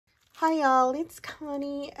Hi y'all, it's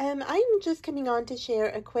Connie. I'm just coming on to share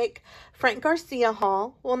a quick Frank Garcia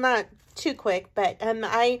haul. Well, not too quick, but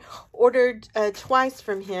I ordered twice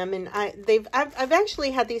from him, and I've actually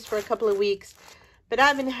had these for a couple of weeks, but I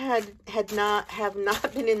haven't have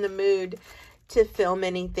not been in the mood to film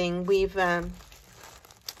anything. We've had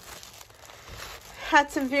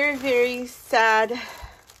some very sad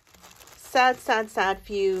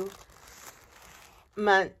few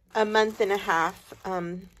a month and a half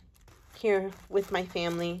here with my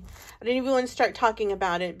family. I don't even want to start talking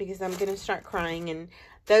about it because I'm going to start crying, and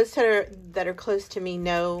those that are close to me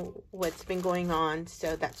know what's been going on,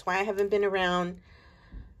 so that's why I haven't been around.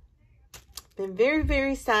 Been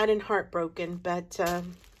very sad and heartbroken, but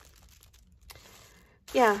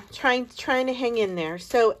yeah, trying to hang in there.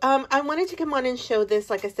 So I wanted to come on and show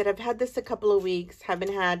this. Like I said, I've had this a couple of weeks,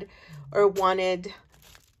 haven't had or wanted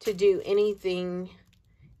to do any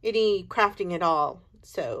crafting at all.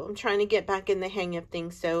 So I'm trying to get back in the hang of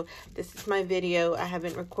things. So this is my video. I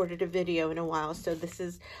haven't recorded a video in a while. So this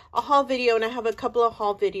is a haul video, and I have a couple of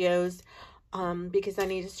haul videos because I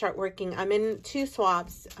need to start working. I'm in 2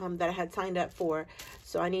 swaps that I had signed up for.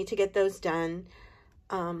 So I need to get those done.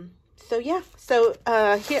 So yeah. So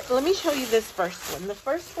here, let me show you this first one. The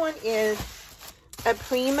first one is a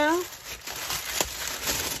Prima.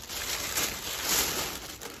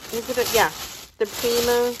 Is it yeah, the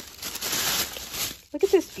Prima. Look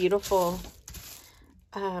at this beautiful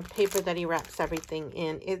paper that he wraps everything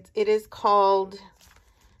in. It is called,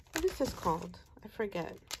 what is this called? I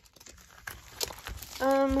forget.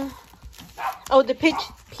 Oh, the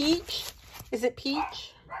peach. Is it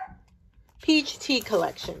peach? Peach tea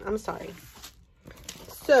collection. I'm sorry.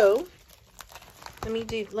 So let me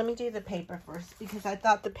do the paper first, because I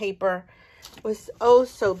thought the paper was oh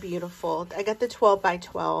so beautiful. I got the 12 by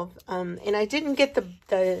 12, and I didn't get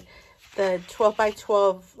the 12 by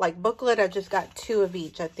 12 like booklet. I just got 2 of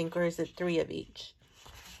each, I think, or is it 3 of each?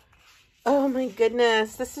 Oh my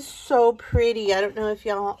goodness, this is so pretty. I don't know if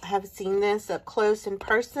y'all have seen this up close in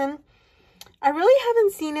person. I really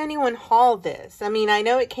haven't seen anyone haul this. I mean, I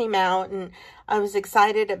know it came out, and I was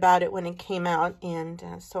excited about it when it came out, and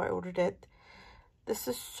so I ordered it. This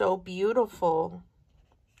is so beautiful.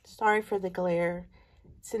 Sorry for the glare.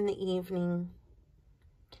 It's in the evening,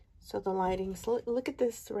 so the lighting's, look at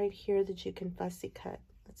this right here that you can fussy cut.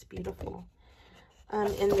 That's beautiful.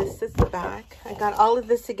 And this is the back. I got all of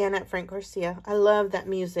this again at Frank Garcia. I love that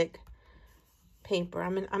music paper.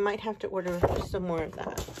 I might have to order some more of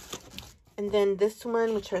that. And then this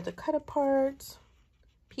one, which are the cut aparts.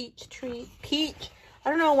 Peach tree. Peach. I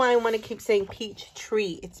don't know why I want to keep saying peach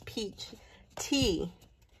tree. It's peach tea,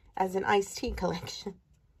 as an iced tea collection.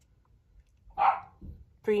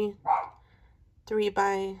 3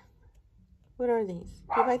 by, what are these?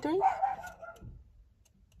 3 by 3?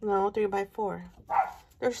 No, 3 by 4.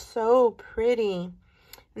 They're so pretty.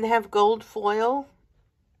 And they have gold foil.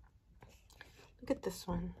 Look at this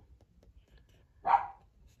one.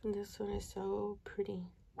 And this one is so pretty.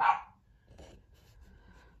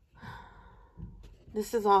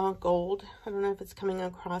 This is all gold. I don't know if it's coming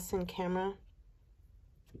across in camera.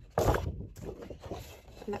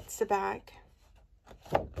 And that's the back.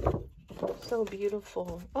 So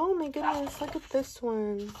beautiful. Oh my goodness, look at this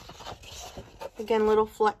one. Again, little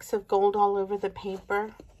flecks of gold all over the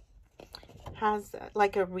paper. Has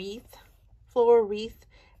like a wreath, floral wreath,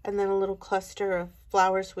 and then a little cluster of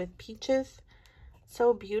flowers with peaches.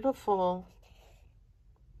 So beautiful.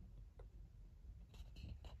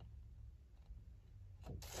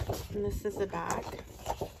 And this is the back,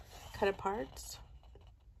 cut aparts.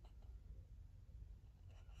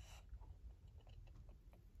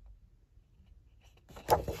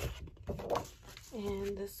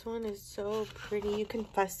 And this one is so pretty. You can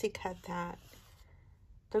fussy cut that.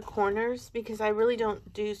 The corners, because I really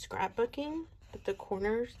don't do scrapbooking, but the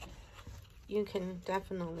corners, you can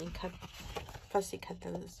definitely fussy cut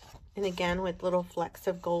those. And again, with little flecks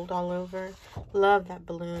of gold all over. Love that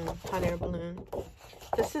balloon, hot air balloon.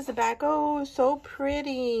 This is the back. Oh, so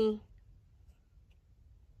pretty.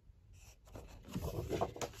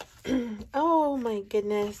 Oh my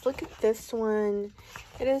goodness, look at this one.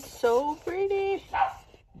 It is so pretty.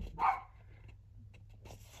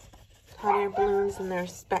 Hot air balloons, and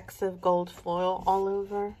there's specks of gold foil all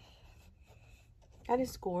over. That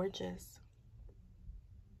is gorgeous.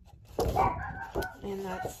 And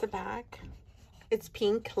that's the back. It's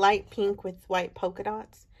pink, light pink with white polka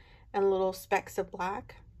dots and little specks of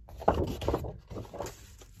black.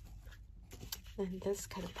 And this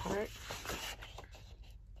cut apart.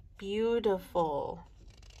 Beautiful.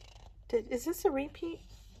 Is this a repeat?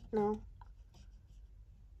 No.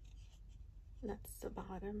 That's the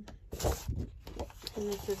bottom.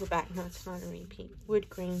 And this is the back. No, it's not a repeat. Wood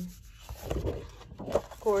green.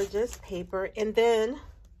 Gorgeous paper. And then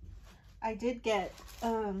I did get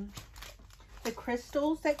the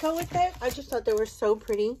crystals that go with it. I just thought they were so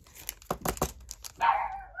pretty.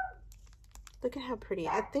 Look at how pretty.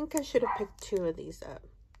 I think I should have picked 2 of these up.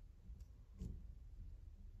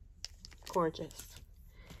 Gorgeous.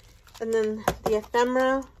 And then the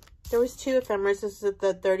ephemera. There was 2 ephemeras. This is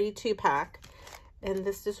the 32 pack. And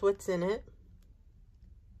this is what's in it.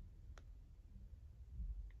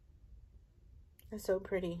 It's so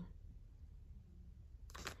pretty.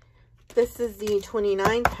 This is the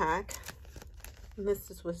 29 pack. And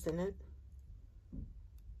this is what's in it.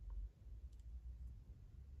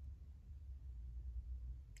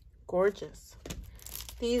 Gorgeous.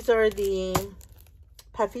 These are the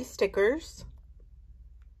puffy stickers.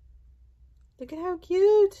 Look at how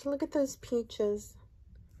cute. Look at those peaches.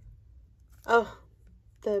 Oh,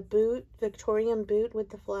 the boot, Victorian boot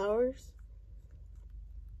with the flowers.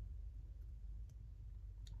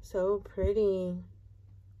 So pretty.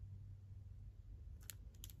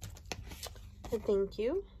 And thank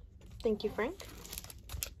you. Thank you, Frank.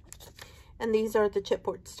 And these are the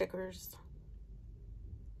chipboard stickers.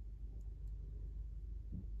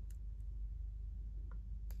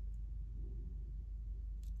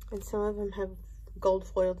 And some of them have gold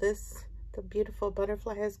foil. This, the beautiful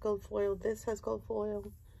butterfly has gold foil. This has gold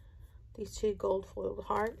foil. These 2 gold foiled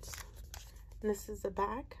hearts. And this is the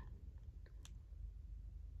back.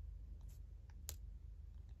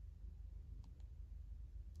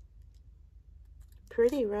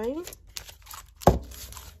 Pretty, right?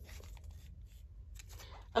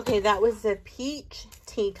 Okay, that was the Peach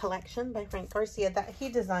Tea collection by Frank Garcia. That he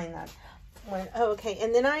designed that one. Oh, okay.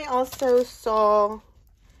 And then I also saw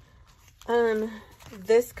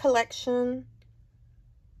this collection.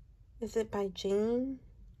 Is it by Jane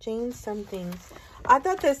something? I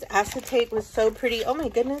thought this acetate was so pretty. Oh my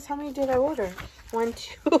goodness, how many did I order? 1,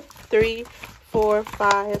 2, 3, 4,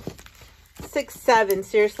 5, 6, 7.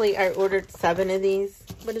 Seriously, I ordered 7 of these.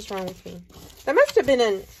 What is wrong with me? There must have been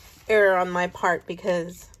an error on my part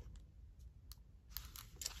because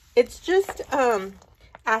it's just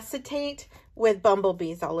acetate with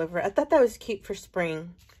bumblebees all over it. I thought that was cute for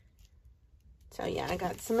spring. So yeah, I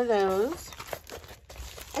got some of those.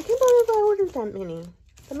 I can't believe I ordered that many.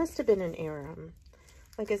 There must have been an error,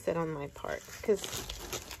 like I said, on my part. Because,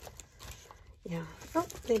 yeah. Oh,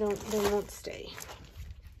 they won't stay.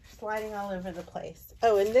 Sliding all over the place.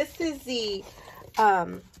 Oh, and this is the,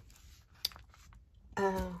 oh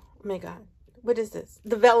my God. What is this?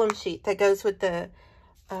 The vellum sheet that goes with the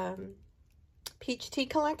Peach Tea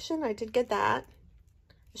collection. I did get that.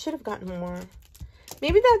 I should have gotten more.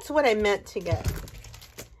 Maybe that's what I meant to get.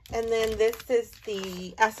 And then this is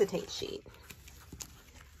the acetate sheet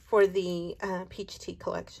for the Peach Tea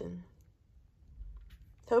collection.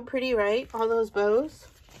 So pretty, right? All those bows.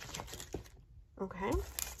 Okay.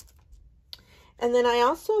 And then I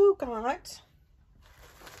also got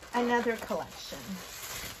another collection.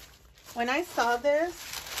 When I saw this,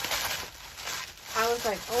 I was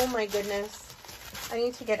like, oh my goodness, I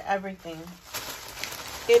need to get everything.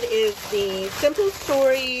 It is the Simple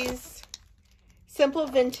Stories, Simple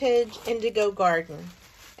Vintage Indigo Garden.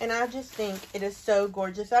 And I just think it is so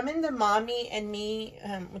gorgeous. I'm in the Mommy and Me,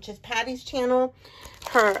 which is Patty's channel.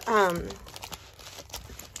 Her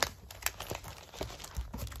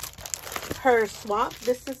swap.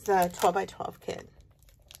 This is the 12 by 12 kit.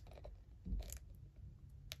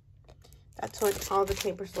 That's what all the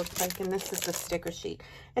papers look like. And this is the sticker sheet.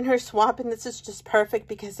 And her swap, and this is just perfect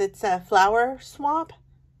because it's a flower swap.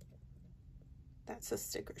 That's a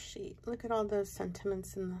sticker sheet. Look at all those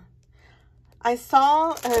sentiments in the... I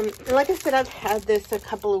saw, like I said, I've had this a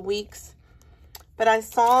couple of weeks, but I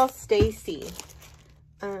saw Stacy.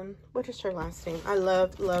 What is her last name? I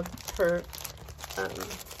love her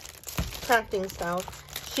crafting style.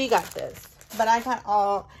 She got this, but I got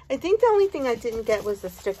all... I think the only thing I didn't get was the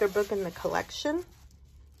sticker book in the collection.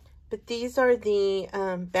 But these are the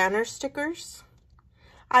banner stickers.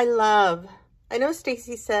 I know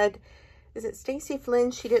Stacy said, is it Stacy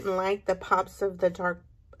Flynn? She didn't like the pops of the dark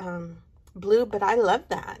blue, but I love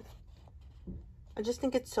that. I just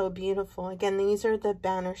think it's so beautiful. Again, these are the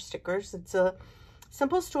banner stickers. It's a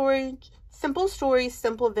Simple Stories,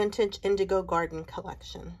 Simple Vintage Indigo Garden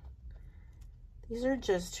collection. These are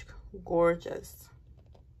just gorgeous.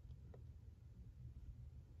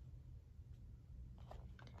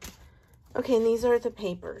 Okay, and these are the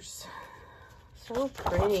papers. So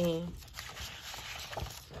pretty.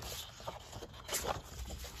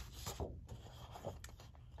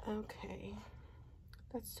 Okay.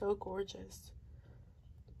 That's so gorgeous.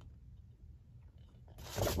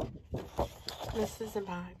 This is a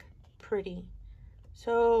bag. Pretty.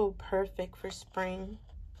 So perfect for spring.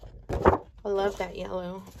 I love that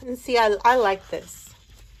yellow. And see, I like this.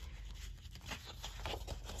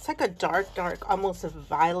 It's like a dark, almost a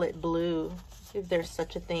violet blue, if there's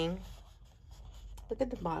such a thing. Look at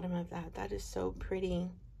the bottom of that. That is so pretty.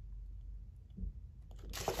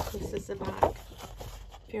 This is the back.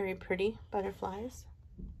 Very pretty butterflies.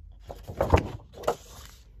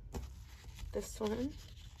 This one.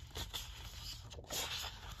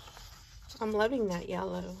 I'm loving that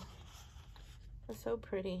yellow. That's so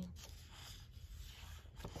pretty.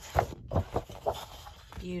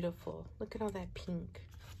 Beautiful. Look at all that pink.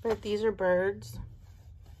 But these are birds.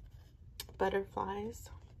 Butterflies.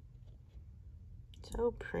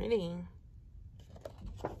 So pretty.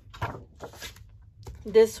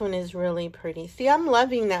 This one is really pretty. See, I'm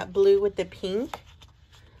loving that blue with the pink.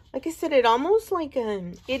 Like I said, it almost like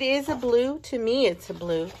it is a blue. To me, it's a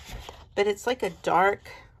blue. But it's like a dark,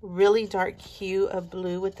 really dark hue of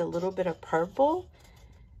blue with a little bit of purple.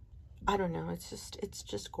 I don't know. It's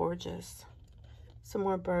just gorgeous. Some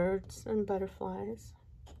more birds and butterflies.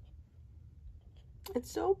 It's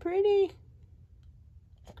so pretty.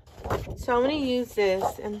 So I'm going to use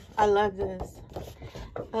this, and I love this,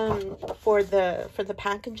 for the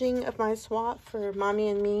packaging of my swap for Mommy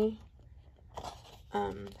and Me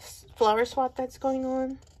flower swap that's going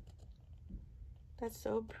on. That's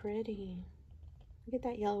so pretty. Look at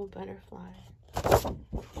that yellow butterfly.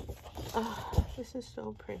 Oh, this is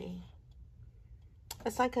so pretty.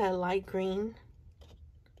 It's like a light green.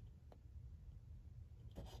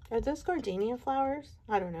 Are those gardenia flowers?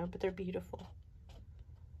 I don't know, but they're beautiful.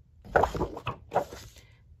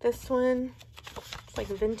 This one, it's like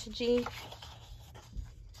vintagey.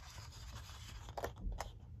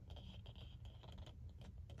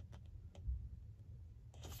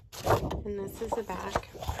 And this is the back.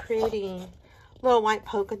 Pretty. Little white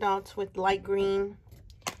polka dots with light green.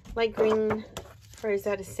 Light green, or is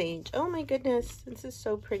that a sage? Oh my goodness, this is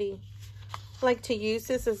so pretty. I like to use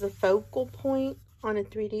this as a focal point on a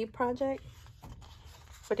 3D project.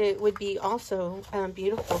 But it would be also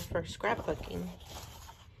beautiful for scrapbooking.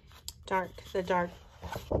 The dark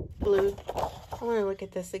blue. I want to look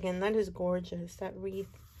at this again. That is gorgeous. That wreath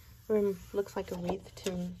looks like a wreath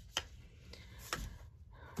to me.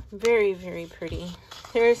 Very, very pretty.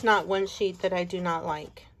 There is not one sheet that I do not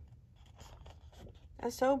like.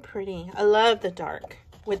 That's so pretty. I love the dark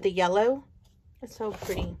with the yellow. It's so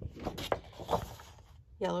pretty.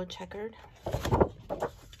 Yellow checkered.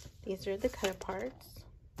 These are the cut aparts.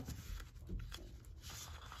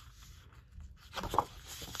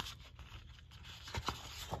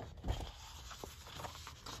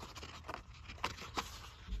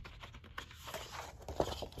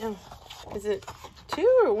 Oh, is it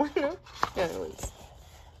two or one? No, it's...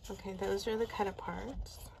 Okay, those are the cut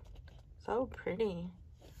aparts. So pretty.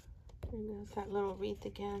 There's that little wreath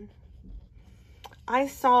again. I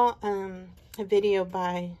saw a video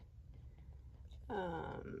by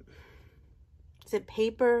is it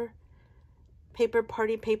paper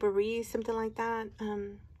party papery, something like that.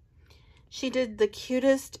 She did the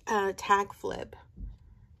cutest tag flip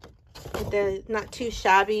with the not too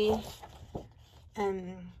shabby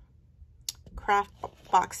craft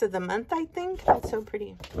box of the month, I think. That's so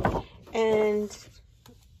pretty. And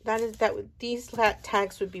these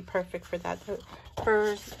tags would be perfect for that.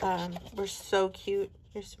 Hers were so cute.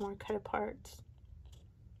 There's some more cut aparts.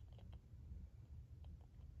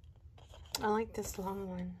 I like this long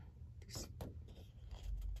one.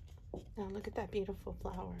 Now look at that beautiful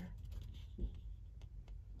flower.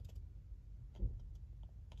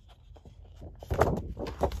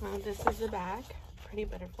 Well, this is the back. Pretty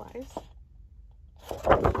butterflies.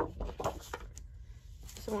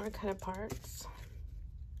 Some more cut aparts.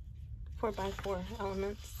 4x4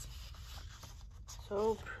 elements.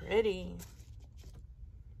 So pretty.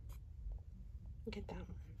 Look at that one.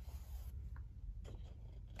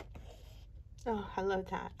 Oh, I love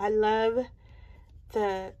that. I love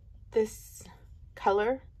this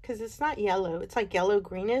color because it's not yellow. It's like yellow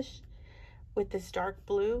greenish with this dark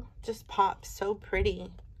blue. Just pops. So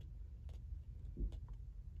pretty.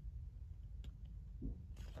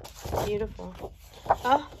 Beautiful.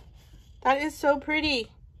 Oh, that is so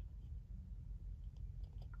pretty.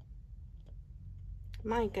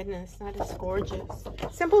 My goodness, that is gorgeous.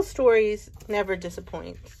 Simple Stories never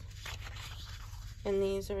disappoints. And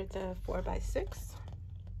these are the 4x6.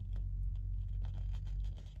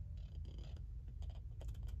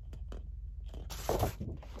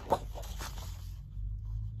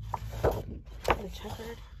 The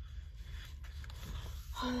checkered.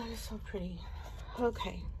 Oh, that is so pretty.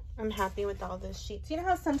 Okay, I'm happy with all those sheets. You know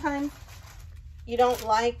how sometimes you don't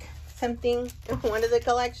like something in one of the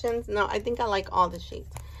collections? No, I think I like all the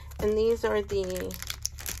sheets. And these are the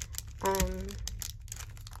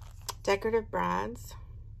decorative brads.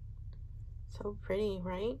 So pretty,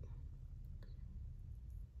 right?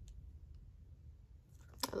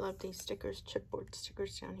 I love these stickers, chipboard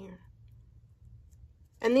stickers down here.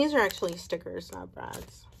 And these are actually stickers, not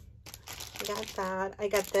brads. I got that. I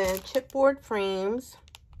got the chipboard frames.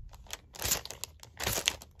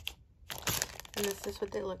 And this is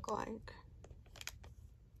what they look like.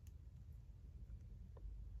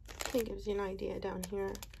 It gives you an idea down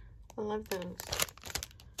here. I love those.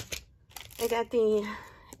 I got the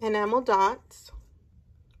enamel dots.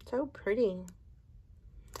 So pretty.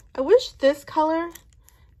 I wish this color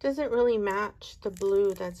doesn't really match the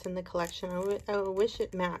blue that's in the collection. I wish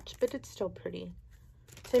it matched, but it's still pretty.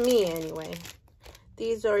 To me, anyway.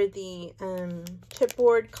 These are the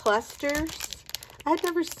chipboard clusters. I had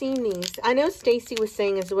never seen these. I know Stacy was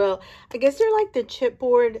saying as well. I guess they're like the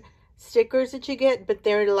chipboard stickers that you get, but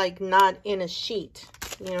they're like not in a sheet,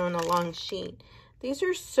 you know, in a long sheet. These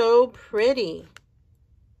are so pretty.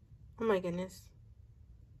 Oh my goodness.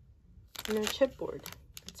 And they're chipboard.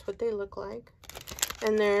 That's what they look like.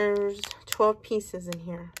 And there's 12 pieces in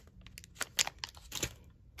here.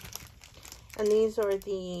 And these are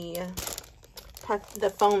the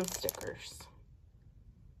foam stickers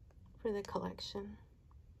for the collection.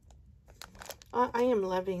 I am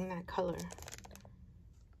loving that color.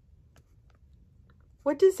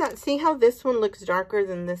 What does that, see how this one looks darker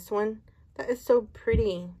than this one? That is so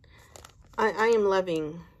pretty. I am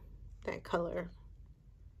loving that color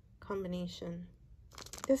combination.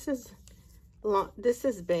 This is long, this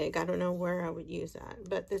is big. I don't know where I would use that,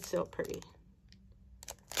 but it's still pretty.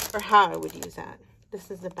 Or how I would use that.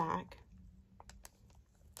 This is the back.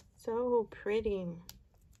 So pretty.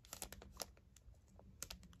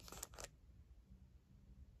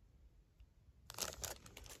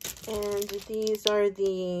 And these are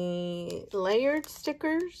the layered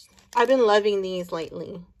stickers. I've been loving these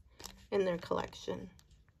lately in their collection.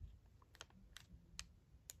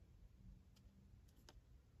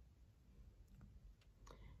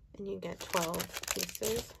 And you get 12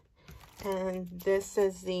 pieces. And this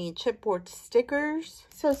is the chipboard stickers.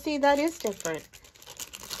 So see, that is different.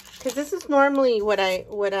 Because this is normally what I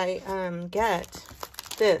get.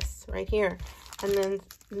 This right here. And then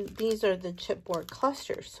these are the chipboard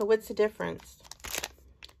clusters. So what's the difference?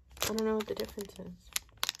 I don't know what the difference is.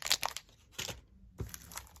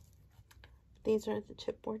 These are the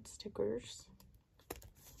chipboard stickers.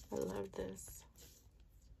 I love this.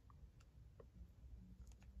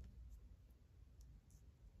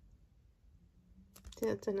 See,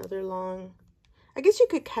 that's another long. I guess you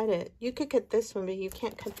could cut it. You could cut this one, but you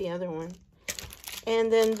can't cut the other one.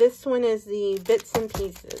 And then this one is the bits and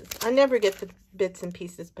pieces. I never get the bits and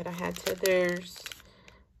pieces, but I had to. There's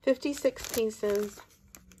 56 pieces.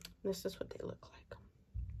 This is what they look like.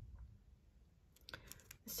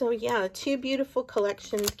 So yeah, two beautiful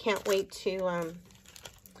collections. Can't wait to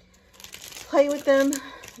play with them.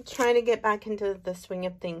 Trying to get back into the swing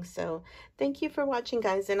of things. So thank you for watching,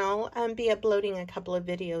 guys, and I'll be uploading a couple of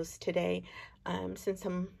videos today since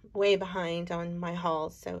I'm way behind on my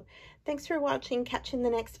hauls. So thanks for watching. Catch you in the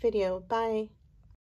next video. Bye.